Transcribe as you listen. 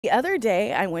The other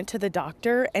day, I went to the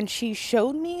doctor and she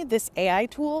showed me this AI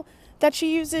tool that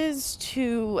she uses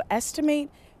to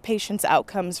estimate patients'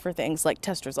 outcomes for things like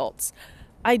test results.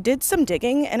 I did some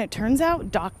digging and it turns out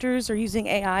doctors are using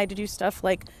AI to do stuff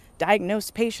like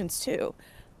diagnose patients too.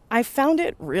 I found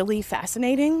it really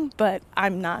fascinating, but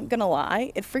I'm not gonna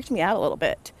lie, it freaked me out a little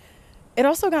bit. It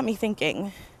also got me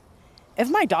thinking, if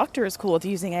my doctor is cool with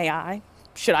using AI,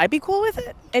 should I be cool with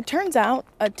it? It turns out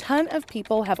a ton of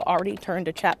people have already turned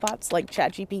to chatbots like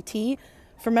ChatGPT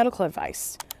for medical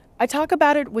advice. I talk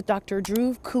about it with Dr.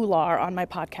 Dhruv Khullar on my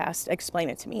podcast, Explain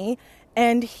It to Me,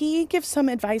 and he gives some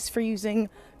advice for using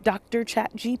Dr.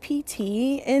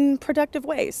 ChatGPT in productive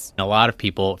ways. A lot of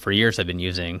people for years have been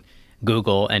using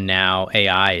Google, and now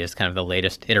AI is kind of the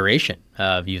latest iteration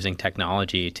of using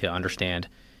technology to understand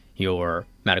your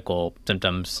medical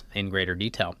symptoms in greater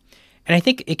detail. And I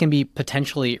think it can be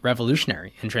potentially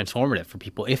revolutionary and transformative for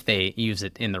people if they use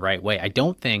it in the right way. I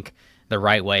don't think the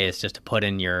right way is just to put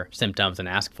in your symptoms and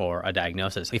ask for a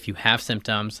diagnosis. If you have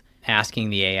symptoms, asking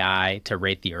the AI to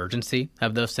rate the urgency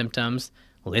of those symptoms,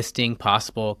 listing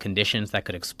possible conditions that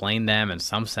could explain them and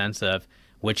some sense of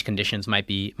which conditions might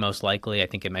be most likely. I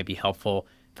think it might be helpful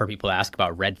for people to ask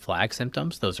about red flag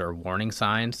symptoms. Those are warning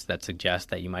signs that suggest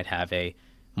that you might have a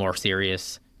more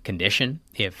serious condition.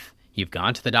 If you've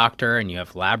gone to the doctor and you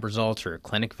have lab results or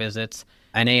clinic visits,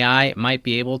 an AI might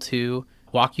be able to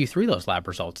walk you through those lab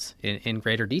results in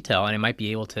greater detail, and it might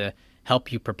be able to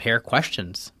help you prepare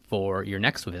questions for your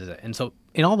next visit. And so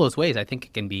in all those ways, I think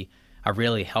it can be a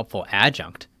really helpful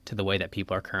adjunct to the way that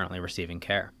people are currently receiving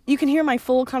care. You can hear my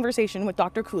full conversation with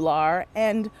Dr. Khullar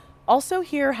and also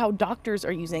hear how doctors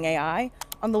are using AI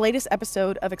on the latest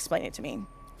episode of Explain It to Me.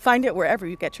 Find it wherever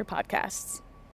you get your podcasts.